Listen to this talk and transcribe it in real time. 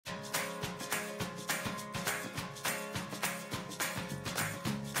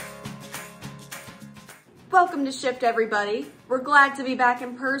Welcome to Shift, everybody. We're glad to be back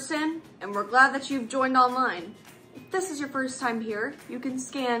in person, and we're glad that you've joined online. If this is your first time here, you can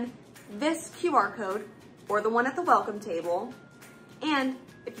scan this QR code or the one at the welcome table. And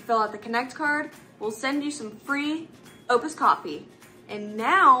if you fill out the Connect card, we'll send you some free Opus coffee. And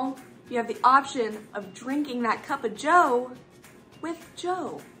now you have the option of drinking that cup of Joe with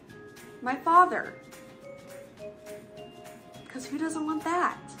Joe, my father. Because who doesn't want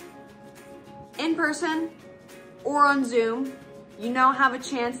that? In person or on Zoom, you now have a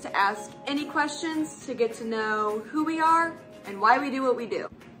chance to ask any questions to get to know who we are and why we do what we do.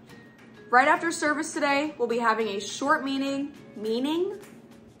 Right after service today, we'll be having a short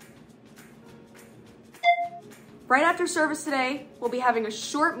Right after service today, we'll be having a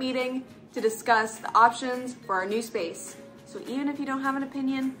short meeting to discuss the options for our new space. So even if you don't have an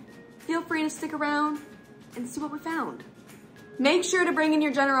opinion, feel free to stick around and see what we found. Make sure to bring in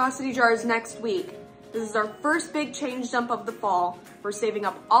your generosity jars next week. This is our first big change dump of the fall. We're saving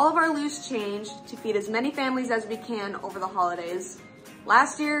up all of our loose change to feed as many families as we can over the holidays.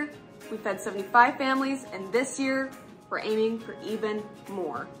 Last year, we fed 75 families, and this year, we're aiming for even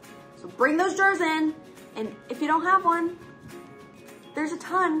more. So bring those jars in, and if you don't have one, there's a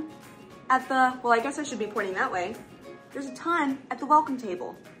ton at the, well, I guess I should be pointing that way. There's a ton at the welcome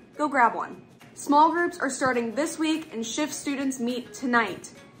table. Go grab one. Small groups are starting this week, and Shift students meet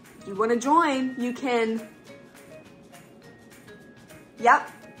tonight. If you want to join, you can, yep,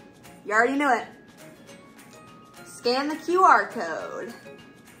 you already knew it. Scan the QR code,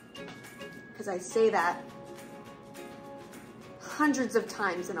 because I say that hundreds of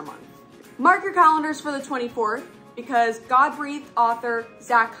times in a month. Mark your calendars for the 24th, because Godbreathed author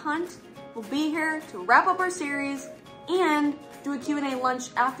Zach Hunt will be here to wrap up our series and do a Q&A lunch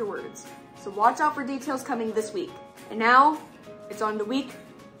afterwards. So watch out for details coming this week. And now, it's on to week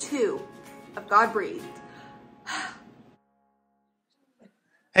 2 of Godbreathed.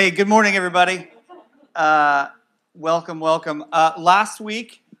 Hey, good morning, everybody. Welcome. Last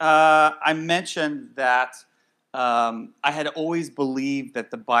week, I mentioned that I had always believed that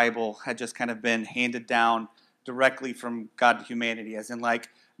the Bible had just kind of been handed down directly from God to humanity, as in like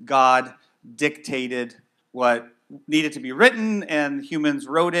God dictated what needed to be written and humans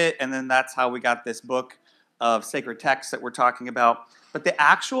wrote it, and then that's how we got this book of sacred texts that we're talking about. But the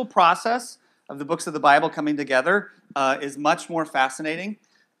actual process of the books of the Bible coming together is much more fascinating.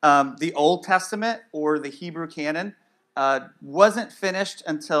 The Old Testament, or the Hebrew canon, wasn't finished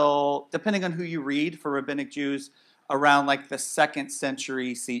until, depending on who you read, for rabbinic Jews, around like the 2nd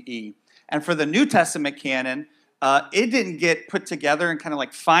century CE. And for the New Testament canon, it didn't get put together and kind of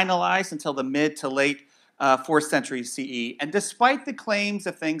like finalized until the mid to late 4th century CE. And despite the claims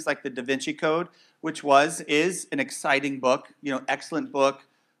of things like the Da Vinci Code, which is an exciting book, excellent book,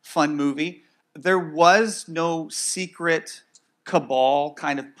 fun movie, there was no secret cabal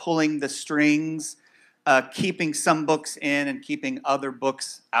kind of pulling the strings, keeping some books in and keeping other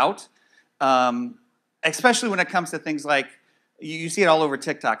books out, especially when it comes to things like, you see it all over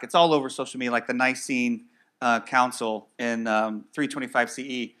TikTok, it's all over social media, like the Nicene Council in 325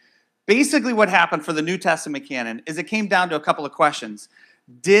 CE. Basically what happened for the New Testament canon is it came down to a couple of questions.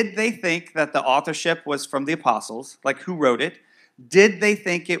 Did they think that the authorship was from the apostles, like who wrote it? Did they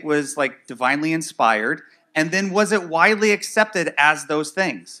think it was like divinely inspired? And then was it widely accepted as those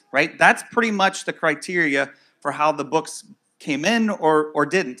things, right? That's pretty much the criteria for how the books came in or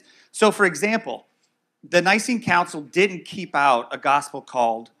didn't. So for example, the Nicene Council didn't keep out a gospel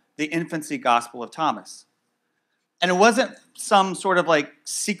called the Infancy Gospel of Thomas. And it wasn't some sort of like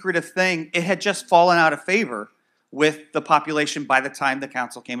secretive thing. It had just fallen out of favor with the population by the time the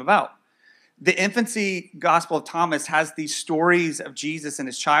council came about. The Infancy Gospel of Thomas has these stories of Jesus and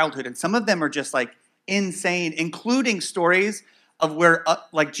his childhood, and some of them are just like insane, including stories of where,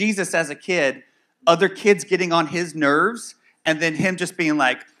 like Jesus as a kid, other kids getting on his nerves, and then him just being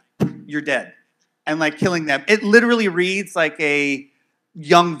like, you're dead, and like killing them. It literally reads like a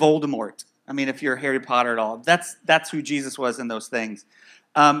young Voldemort. I mean, if you're Harry Potter at all, that's who Jesus was in those things.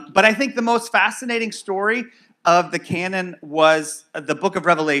 But I think the most fascinating story of the canon was the book of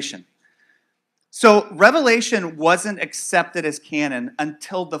Revelation. So Revelation wasn't accepted as canon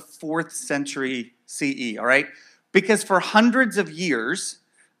until the 4th century CE, all right? Because for hundreds of years,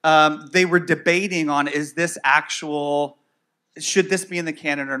 they were debating on, should this be in the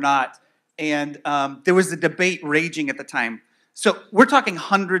canon or not? And there was a debate raging at the time. So we're talking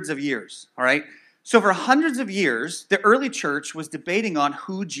hundreds of years, all right? So for hundreds of years, the early church was debating on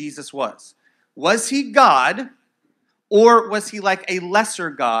who Jesus was. Was he God, or was he like a lesser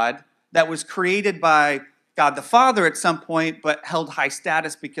God that was created by God the Father at some point, but held high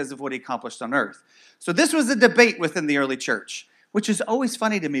status because of what he accomplished on earth? So this was a debate within the early church, which is always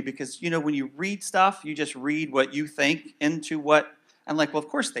funny to me because, when you read stuff, you just read what you think into what, I'm like, well, of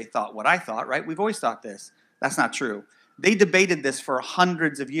course they thought what I thought, right? We've always thought this. That's not true. They debated this for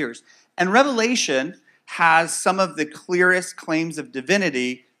hundreds of years. And Revelation has some of the clearest claims of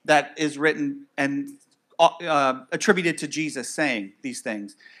divinity that is written and attributed to Jesus saying these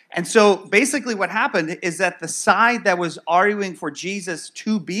things. And so basically what happened is that the side that was arguing for Jesus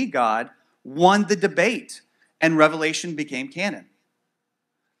to be God won the debate, and Revelation became canon.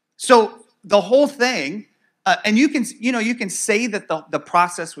 So the whole thing, and you can say that the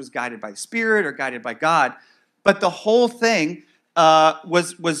process was guided by the Spirit or guided by God, but the whole thing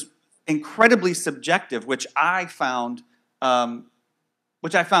was incredibly subjective, which I found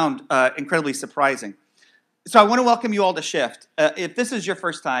incredibly surprising. So I want to welcome you all to Shift. If this is your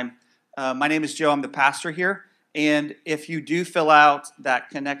first time, my name is Joe. I'm the pastor here, and if you do fill out that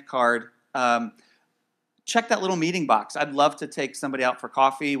Connect card, check that little meeting box. I'd love to take somebody out for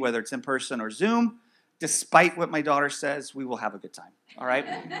coffee, whether it's in person or Zoom. Despite what my daughter says, we will have a good time. All right?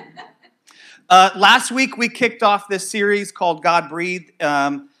 Last week, we kicked off this series called Godbreathed.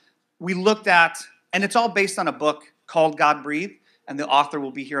 We looked at, and it's all based on a book called Godbreathed, and the author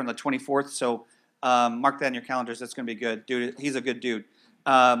will be here on the 24th, so mark that in your calendars. That's going to be good. Dude, he's a good dude.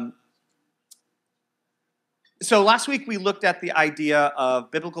 So last week, we looked at the idea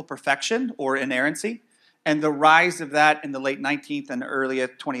of biblical perfection, or inerrancy, and the rise of that in the late 19th and early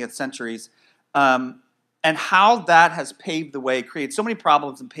 20th centuries, and how that has paved the way, created so many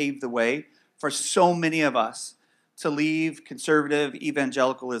problems and paved the way for so many of us to leave conservative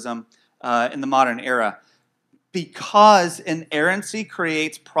evangelicalism in the modern era. Because inerrancy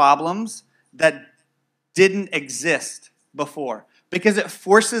creates problems that didn't exist before. Because it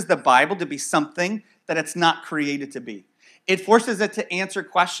forces the Bible to be something that it's not created to be. It forces it to answer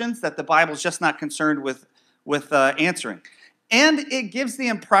questions that the Bible's just not concerned with answering. And it gives the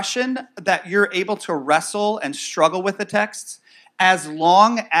impression that you're able to wrestle and struggle with the texts as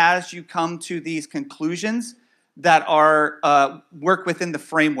long as you come to these conclusions that are work within the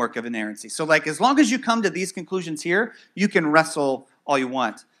framework of inerrancy. So as long as you come to these conclusions here, you can wrestle all you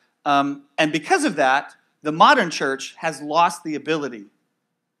want. And because of that, the modern church has lost the ability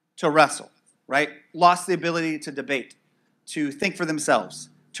to wrestle, right? Lost the ability to debate, to think for themselves,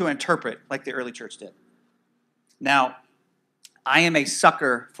 to interpret like the early church did. Now, I am a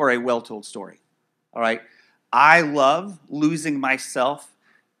sucker for a well-told story, all right? I love losing myself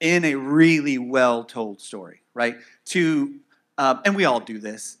in a really well-told story, right? And we all do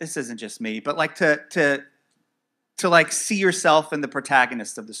this. This isn't just me, but to see yourself in the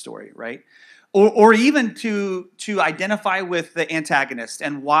protagonist of the story, right? Or even to identify with the antagonist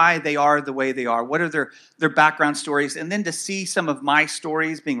and why they are the way they are. What are their background stories? And then to see some of my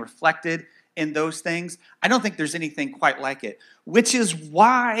stories being reflected in those things. I don't think there's anything quite like it, which is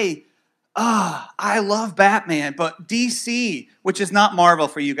why I love Batman, but DC, which is not Marvel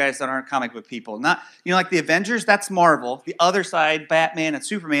for you guys that aren't comic book people. Not, like the Avengers, that's Marvel. The other side, Batman and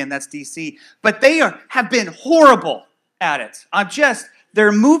Superman, that's DC. But they have been horrible at it.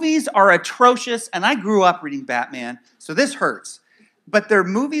 Their movies are atrocious, and I grew up reading Batman, so this hurts. But their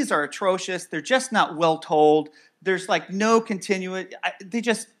movies are atrocious. They're just not well told. There's no continuity. They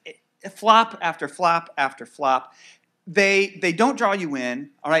just flop after flop after flop. They don't draw you in,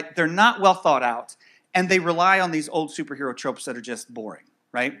 all right? They're not well thought out, and they rely on these old superhero tropes that are just boring,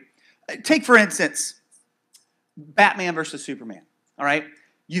 right? Take, for instance, Batman versus Superman, all right?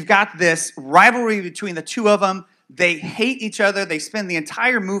 You've got this rivalry between the two of them. They hate each other. They spend the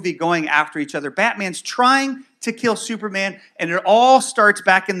entire movie going after each other. Batman's trying to kill Superman, and it all starts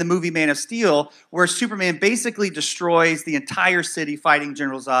back in the movie Man of Steel, where Superman basically destroys the entire city fighting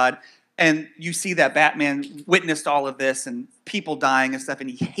General Zod. And you see that Batman witnessed all of this and people dying and stuff, and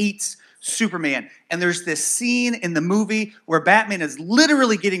he hates Superman. And there's this scene in the movie where Batman is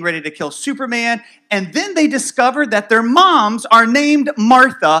literally getting ready to kill Superman, and then they discover that their moms are named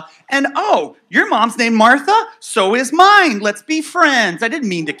Martha, and your mom's named Martha? So is mine. Let's be friends. I didn't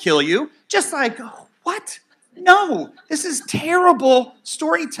mean to kill you. Just what? No, this is terrible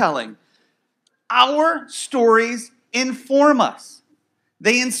storytelling. Our stories inform us.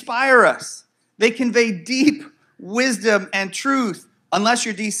 They inspire us. They convey deep wisdom and truth, unless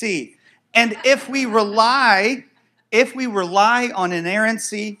you're DC. And if we rely on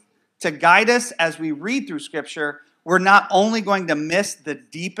inerrancy to guide us as we read through Scripture, we're not only going to miss the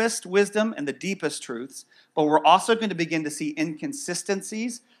deepest wisdom and the deepest truths, but we're also going to begin to see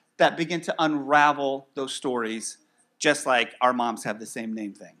inconsistencies that begin to unravel those stories, just like our moms have the same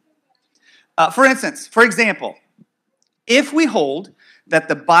name thing. For example, If we hold that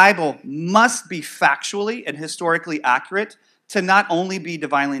the Bible must be factually and historically accurate to not only be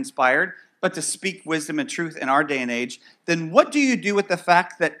divinely inspired, but to speak wisdom and truth in our day and age, then what do you do with the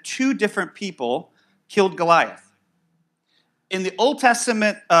fact that two different people killed Goliath? In the Old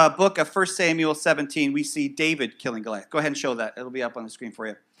Testament book of 1 Samuel 17, we see David killing Goliath. Go ahead and show that. It'll be up on the screen for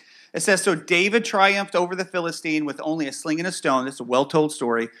you. It says, so David triumphed over the Philistine with only a sling and a stone. This is a well-told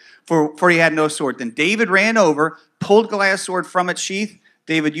story, for he had no sword. Then David ran over, pulled Goliath's sword from its sheath.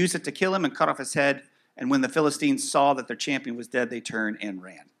 David used it to kill him and cut off his head. And when the Philistines saw that their champion was dead, they turned and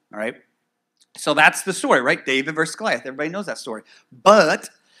ran. All right? So that's the story, right? David versus Goliath. Everybody knows that story. But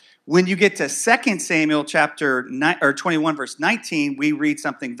when you get to 2 Samuel chapter 21, verse 19, we read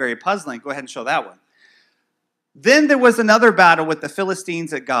something very puzzling. Go ahead and show that one. Then there was another battle with the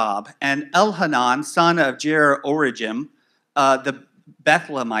Philistines at Gob, and Elhanan, son of Jer-origim, the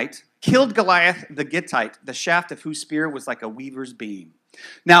Bethlehemite, killed Goliath the Gittite, the shaft of whose spear was like a weaver's beam.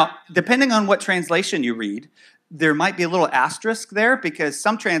 Now, depending on what translation you read, there might be a little asterisk there because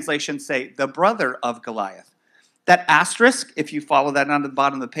some translations say the brother of Goliath. That asterisk, if you follow that on the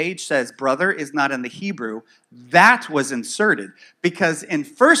bottom of the page, says brother is not in the Hebrew. That was inserted because in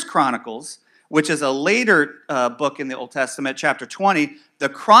 1 Chronicles, which is a later book in the Old Testament, chapter 20, the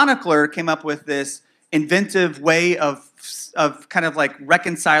chronicler came up with this inventive way of kind of like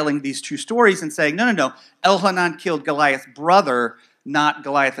reconciling these two stories and saying, no, Elhanan killed Goliath's brother, not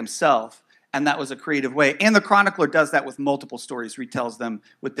Goliath himself. And that was a creative way. And the chronicler does that with multiple stories, retells them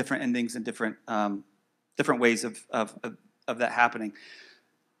with different endings and different ways of that happening.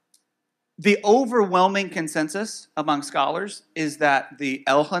 The overwhelming consensus among scholars is that the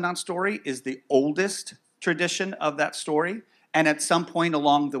Elhanan story is the oldest tradition of that story, and at some point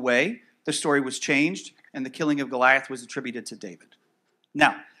along the way, the story was changed, and the killing of Goliath was attributed to David.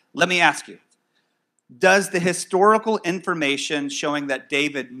 Now, let me ask you, does the historical information showing that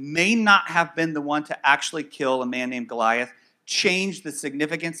David may not have been the one to actually kill a man named Goliath change the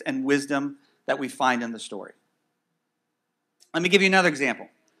significance and wisdom that we find in the story? Let me give you another example.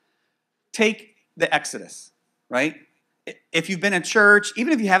 Take the Exodus, right? If you've been in church,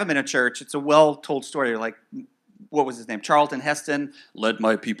 even if you haven't been in church, it's a well-told story. Like, what was his name? Charlton Heston, let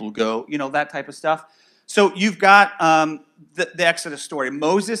my people go, that type of stuff. So you've got the Exodus story.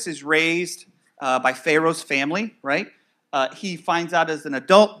 Moses is raised by Pharaoh's family, right? He finds out as an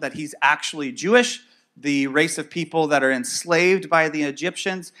adult that he's actually Jewish, the race of people that are enslaved by the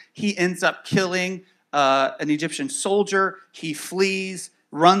Egyptians. He ends up killing an Egyptian soldier. He flees,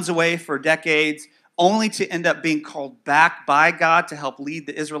 runs away for decades, only to end up being called back by God to help lead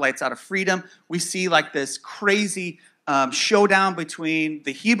the Israelites out of freedom. We see like this crazy showdown between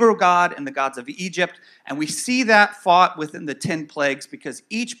the Hebrew God and the gods of Egypt. And we see that fought within the 10 plagues because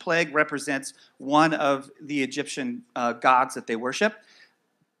each plague represents one of the Egyptian gods that they worship,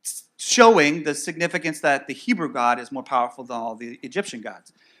 showing the significance that the Hebrew God is more powerful than all the Egyptian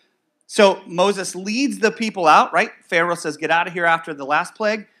gods. So Moses leads the people out, right? Pharaoh says, get out of here after the last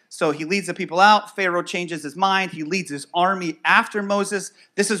plague. So he leads the people out. Pharaoh changes his mind. He leads his army after Moses.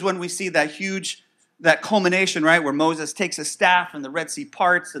 This is when we see that culmination, right? Where Moses takes a staff and the Red Sea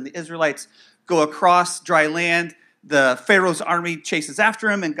parts and the Israelites go across dry land. The Pharaoh's army chases after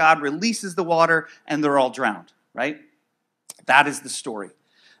him and God releases the water and they're all drowned, right? That is the story.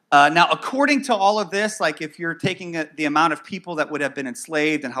 Now, according to all of this, like if you're taking the amount of people that would have been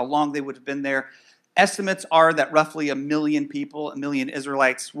enslaved and how long they would have been there, estimates are that roughly 1 million people, 1 million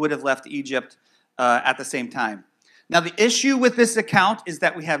Israelites would have left Egypt at the same time. Now, the issue with this account is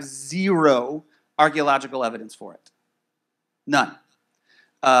that we have zero archaeological evidence for it. None.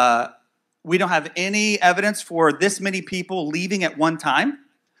 We don't have any evidence for this many people leaving at one time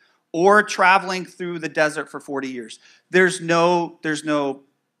or traveling through the desert for 40 years. There's no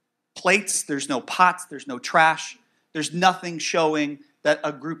plates, there's no pots, there's no trash. There's nothing showing that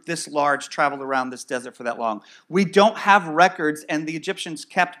a group this large traveled around this desert for that long. We don't have records, and the Egyptians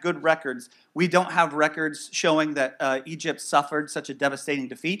kept good records. We don't have records showing that Egypt suffered such a devastating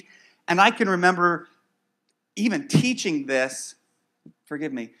defeat. And I can remember even teaching this,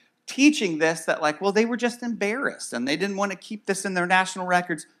 that like, well, they were just embarrassed, and they didn't want to keep this in their national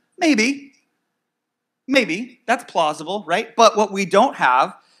records. Maybe, that's plausible, right? But what we don't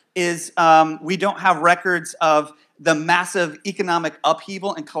have is we don't have records of the massive economic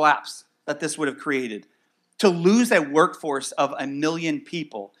upheaval and collapse that this would have created. To lose a workforce of 1 million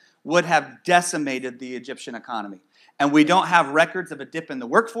people would have decimated the Egyptian economy. And we don't have records of a dip in the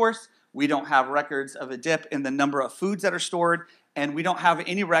workforce. We don't have records of a dip in the number of foods that are stored. And we don't have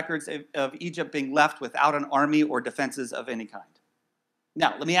any records of Egypt being left without an army or defenses of any kind.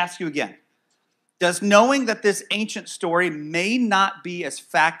 Now, let me ask you again. Does knowing that this ancient story may not be as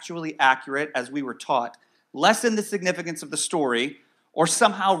factually accurate as we were taught lessen the significance of the story or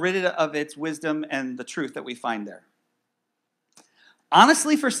somehow rid it of its wisdom and the truth that we find there?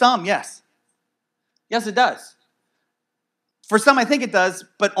 Honestly, for some, yes. Yes, it does. For some, I think it does,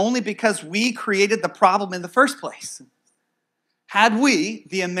 but only because we created the problem in the first place. Had we,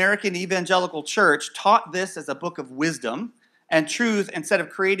 the American evangelical church, taught this as a book of wisdom and truth instead of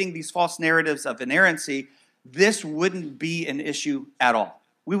creating these false narratives of inerrancy, this wouldn't be an issue at all.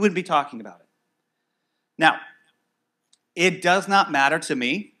 We wouldn't be talking about it. Now, it does not matter to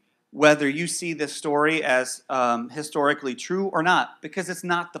me whether you see this story as historically true or not, because it's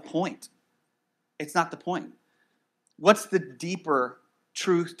not the point. It's not the point. What's the deeper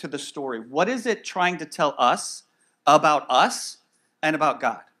truth to the story? What is it trying to tell us and about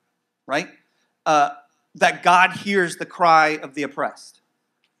God, right? That God hears the cry of the oppressed.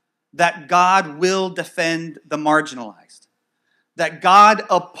 That God will defend the marginalized. That God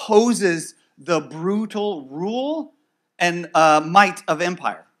opposes the brutal rule and might of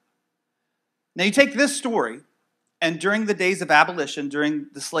empire. Now you take this story, and during the days of abolition, during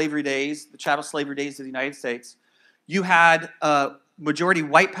the slavery days, the chattel slavery days of the United States, you had majority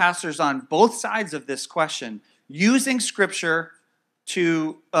white pastors on both sides of this question using Scripture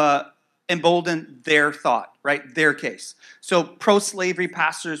to embolden their thought, right? Their case. So pro-slavery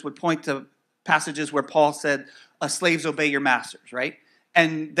pastors would point to passages where Paul said, slaves obey your masters, right?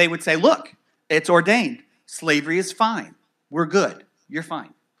 And they would say, look, it's ordained. Slavery is fine. We're good. You're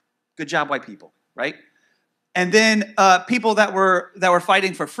fine. Good job, white people, right? And then people that were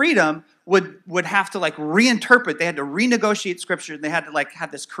fighting for freedom would have to reinterpret. They had to renegotiate Scripture. And they had to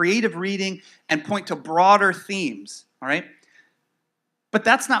have this creative reading and point to broader themes, all right? But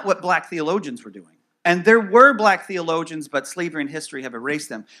that's not what black theologians were doing. And there were black theologians, but slavery and history have erased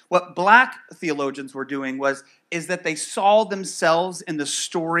them. What black theologians were doing is that they saw themselves in the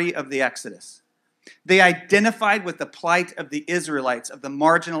story of the Exodus. They identified with the plight of the Israelites, of the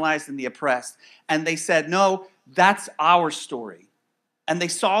marginalized and the oppressed. And they said, no, that's our story. And they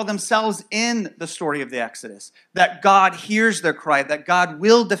saw themselves in the story of the Exodus, that God hears their cry, that God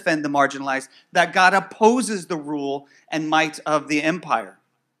will defend the marginalized, that God opposes the rule and might of the empire.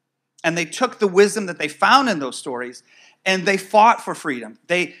 And they took the wisdom that they found in those stories and they fought for freedom.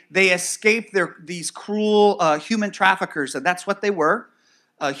 They escaped these cruel human traffickers, and that's what they were,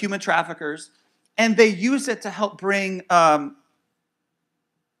 human traffickers. And they used it to help bring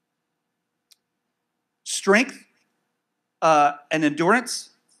strength and endurance.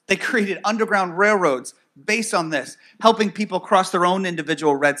 They created underground railroads based on this, helping people cross their own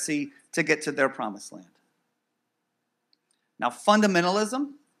individual Red Sea to get to their promised land. Now,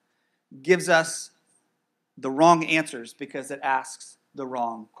 fundamentalism gives us the wrong answers because it asks the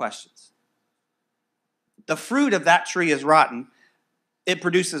wrong questions. The fruit of that tree is rotten. It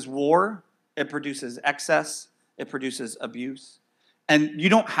produces war. It produces excess. It produces abuse. And you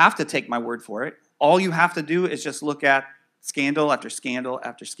don't have to take my word for it. All you have to do is just look at scandal after scandal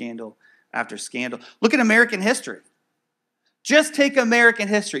after scandal after scandal. Look at American history. Just take American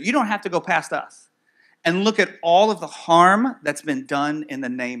history. You don't have to go past us. And look at all of the harm that's been done in the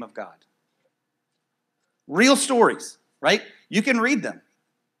name of God. Real stories, right? You can read them,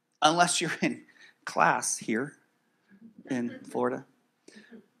 unless you're in class here in Florida.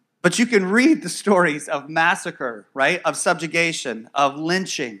 But you can read the stories of massacre, right? Of subjugation, of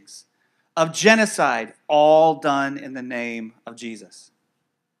lynchings, of genocide, all done in the name of Jesus.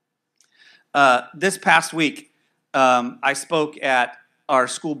 This past week, I spoke at our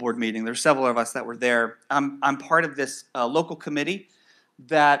school board meeting. There's several of us that were there. I'm part of this local committee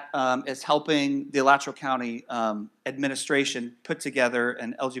that is helping the Alachua County administration put together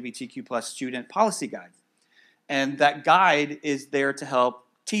an LGBTQ plus student policy guide. And that guide is there to help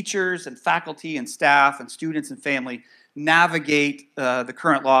teachers and faculty and staff and students and family navigate the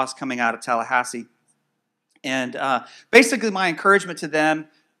current laws coming out of Tallahassee. And basically my encouragement to them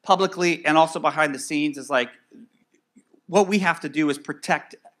publicly and also behind the scenes is what we have to do is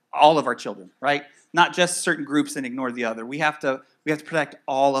protect all of our children, right? Not just certain groups and ignore the other. We have to protect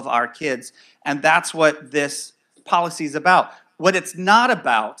all of our kids. And that's what this policy is about. What it's not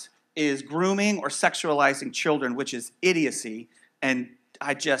about is grooming or sexualizing children, which is idiocy. And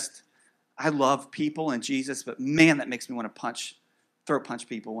I love people and Jesus, but man, that makes me want to throat punch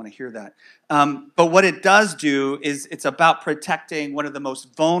people when I hear that. But what it does do is it's about protecting one of the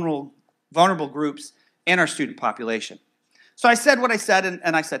most vulnerable groups in our student population. So I said what I said,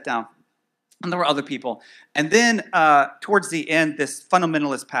 and I sat down. And there were other people. And then towards the end, this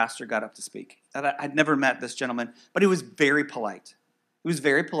fundamentalist pastor got up to speak. I'd never met this gentleman, but he was very polite. He was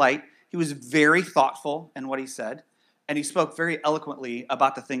very polite. He was very thoughtful in what he said, and he spoke very eloquently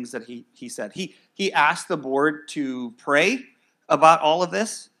about the things that he said. He asked the board to pray about all of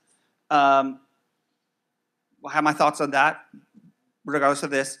this. I have my thoughts on that, regardless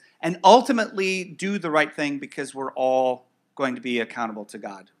of this, and ultimately do the right thing because we're all going to be accountable to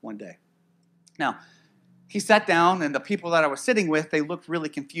God one day. Now, he sat down, and the people that I was sitting with, they looked really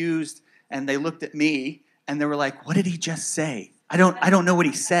confused, and they looked at me, and they were like, "What did he just say? I don't know what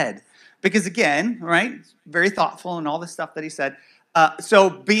he said." Because again, right, very thoughtful and all the stuff that he said. So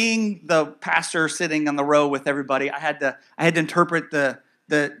being the pastor sitting on the row with everybody, I had to interpret the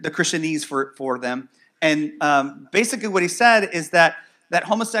Christianese for them. And basically what he said is that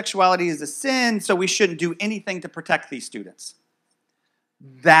homosexuality is a sin, so we shouldn't do anything to protect these students.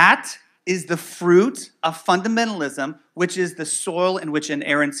 That is the fruit of fundamentalism, which is the soil in which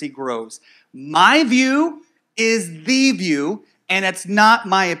inerrancy grows. My view is the view, and it's not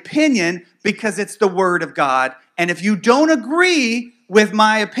my opinion because it's the Word of God. And if you don't agree with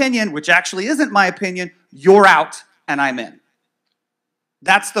my opinion, which actually isn't my opinion, you're out and I'm in.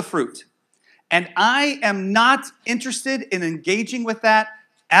 That's the fruit. And I am not interested in engaging with that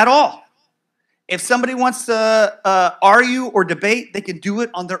at all. If somebody wants to argue or debate, they can do it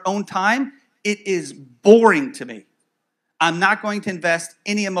on their own time. It is boring to me. I'm not going to invest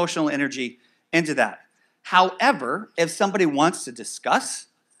any emotional energy into that. However, if somebody wants to discuss,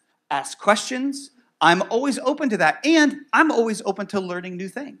 ask questions, I'm always open to that. And I'm always open to learning new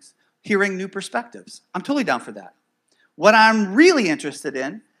things, hearing new perspectives. I'm totally down for that. What I'm really interested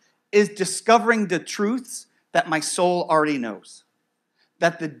in is discovering the truths that my soul already knows.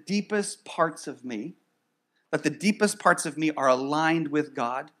 That the deepest parts of me are aligned with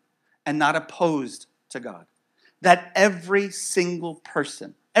God and not opposed to God. That every single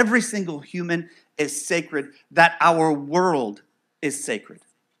person, every single human is sacred, that our world is sacred.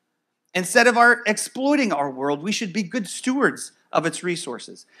 Instead of exploiting our world, we should be good stewards of its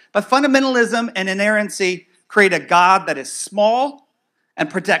resources. But fundamentalism and inerrancy create a God that is small and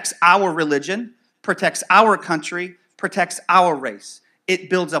protects our religion, protects our country, protects our race. It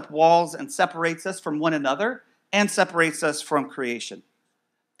builds up walls and separates us from one another and separates us from creation.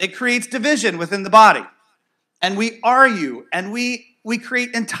 It creates division within the body. And we argue and we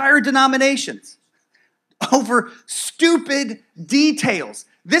create entire denominations over stupid details.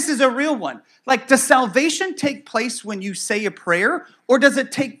 This is a real one. Like, does salvation take place when you say a prayer, or does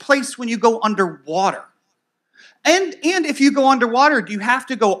it take place when you go underwater? And if you go underwater, do you have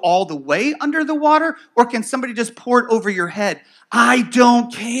to go all the way under the water, or can somebody just pour it over your head? I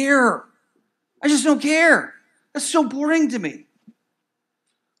don't care. I just don't care. That's so boring to me.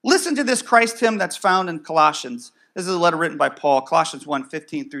 Listen to this Christ hymn that's found in Colossians. This is a letter written by Paul, Colossians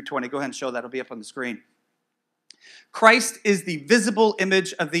 1:15-20. Go ahead and show that. It'll be up on the screen. Christ is the visible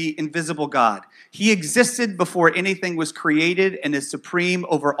image of the invisible God. He existed before anything was created and is supreme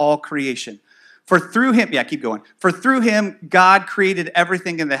over all creation. For through him, keep going. For through him, God created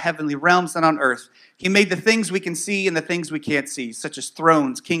everything in the heavenly realms and on earth. He made the things we can see and the things we can't see, such as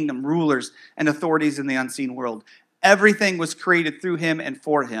thrones, kingdom, rulers, and authorities in the unseen world. Everything was created through him and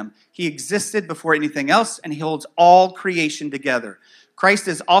for him. He existed before anything else, and he holds all creation together. Christ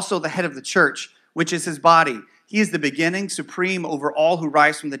is also the head of the church, which is his body. He is the beginning, supreme over all who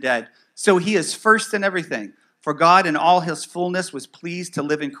rise from the dead. So he is first in everything. For God in all his fullness was pleased to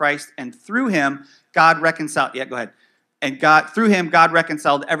live in Christ, and through him God reconciled. Through him God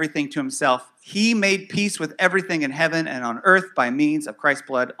reconciled everything to himself. He made peace with everything in heaven and on earth by means of Christ's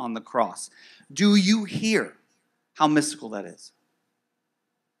blood on the cross. Do you hear how mystical that is?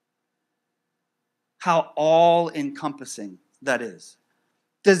 How all-encompassing that is.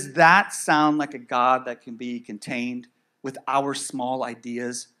 Does that sound like a God that can be contained with our small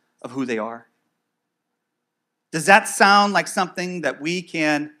ideas of who they are? Does that sound like something that we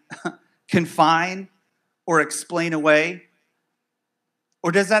can confine or explain away?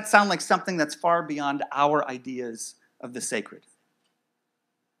 Or does that sound like something that's far beyond our ideas of the sacred?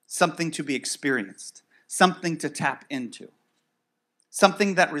 Something to be experienced, something to tap into,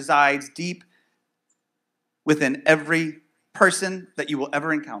 something that resides deep within every person that you will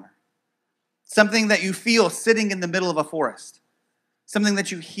ever encounter. Something that you feel sitting in the middle of a forest. Something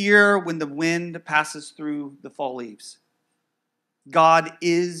that you hear when the wind passes through the fall leaves. God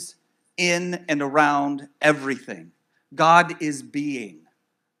is in and around everything. God is being.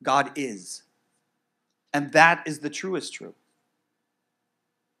 God is. And that is the truest true.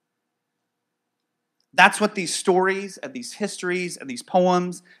 That's what these stories and these histories and these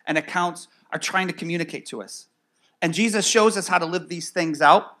poems and accounts are trying to communicate to us. And Jesus shows us how to live these things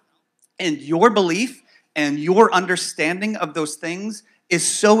out. And your belief and your understanding of those things is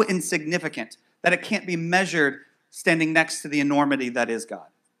so insignificant that it can't be measured standing next to the enormity that is God.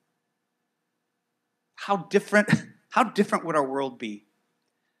 How different would our world be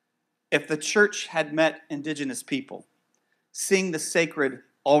if the church had met indigenous people, seeing the sacred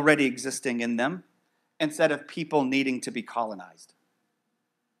already existing in them, instead of people needing to be colonized?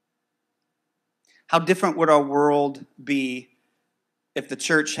 How different would our world be if the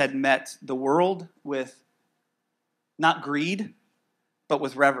church had met the world with not greed, but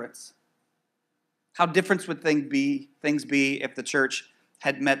with reverence? How different would things be if the church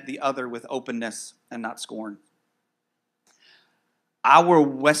had met the other with openness and not scorn? Our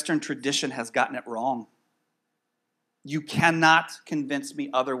Western tradition has gotten it wrong. You cannot convince me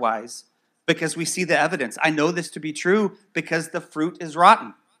otherwise because we see the evidence. I know this to be true because the fruit is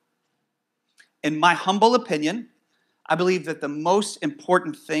rotten. In my humble opinion, I believe that the most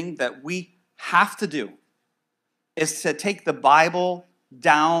important thing that we have to do is to take the Bible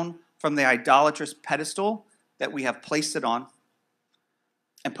down from the idolatrous pedestal that we have placed it on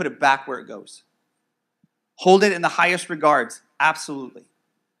and put it back where it goes. Hold it in the highest regards, absolutely.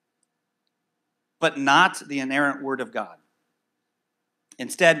 But not the inerrant Word of God.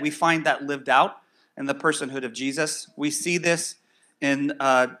 Instead, we find that lived out in the personhood of Jesus. We see this in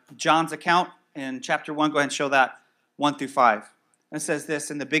John's account in chapter 1. Go ahead and show that 1 through 5. And it says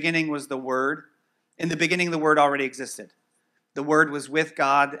this: in the beginning was the Word. In the beginning, the Word already existed. The Word was with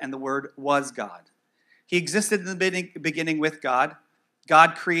God, and the Word was God. He existed in the beginning with God.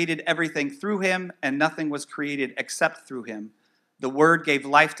 God created everything through him, and nothing was created except through him. The Word gave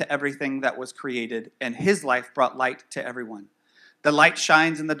life to everything that was created, and his life brought light to everyone. The light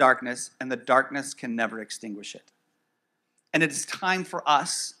shines in the darkness, and the darkness can never extinguish it. And it is time for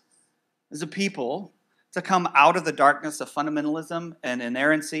us as a people to come out of the darkness of fundamentalism and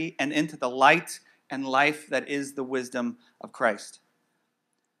inerrancy and into the light and life that is the wisdom of Christ.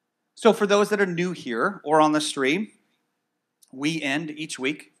 So for those that are new here or on the stream, we end each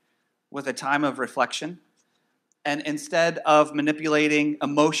week with a time of reflection. And instead of manipulating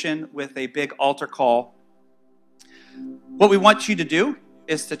emotion with a big altar call, what we want you to do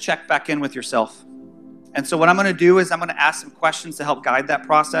is to check back in with yourself. And so what I'm going to do is I'm going to ask some questions to help guide that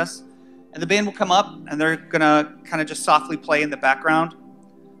process. And the band will come up and they're going to kind of just softly play in the background,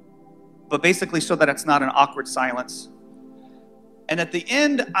 but basically so that it's not an awkward silence. And at the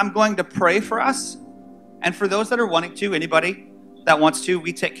end, I'm going to pray for us. And for those that are wanting to, anybody that wants to,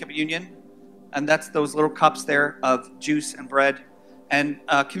 we take communion. And that's those little cups there of juice and bread. And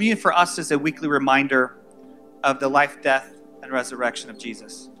communion for us is a weekly reminder of the life, death, and resurrection of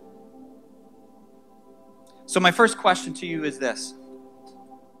Jesus. So my first question to you is this: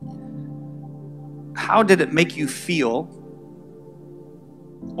 how did it make you feel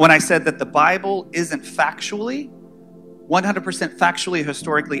when I said that the Bible isn't 100% factually,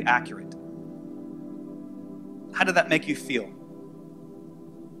 historically accurate? How did that make you feel?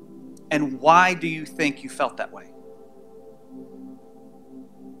 And why do you think you felt that way?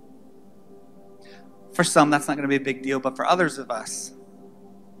 For some, that's not going to be a big deal, but for others of us,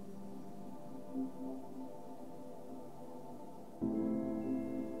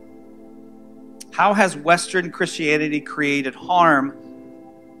 how has Western Christianity created harm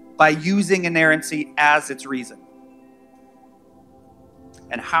by using inerrancy as its reason?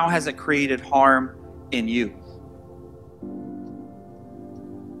 And how has it created harm in you?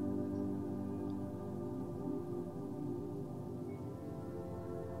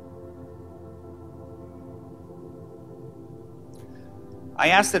 I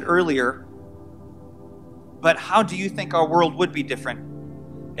asked it earlier, but how do you think our world would be different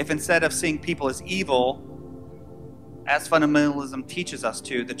if instead of seeing people as evil, as fundamentalism teaches us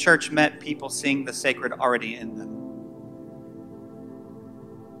to, the church met people seeing the sacred already in them?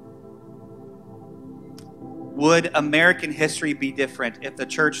 Would American history be different if the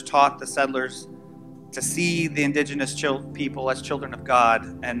church taught the settlers to see the indigenous people as children of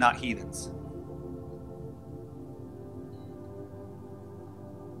God and not heathens?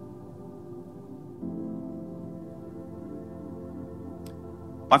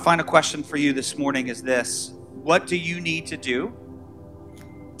 My final question for you this morning is this: what do you need to do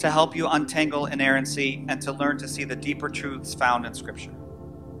to help you untangle inerrancy and to learn to see the deeper truths found in Scripture?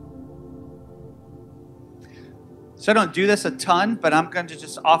 So I don't do this a ton, but I'm going to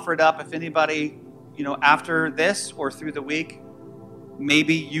just offer it up. If anybody, after this or through the week,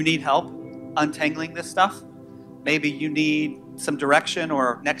 maybe you need help untangling this stuff, maybe you need some direction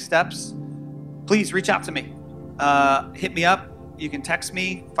or next steps, please reach out to me. Hit me up. You can text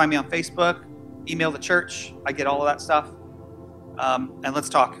me, find me on Facebook, email the church. I get all of that stuff. And let's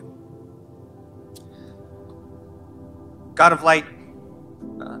talk. God of light,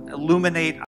 illuminate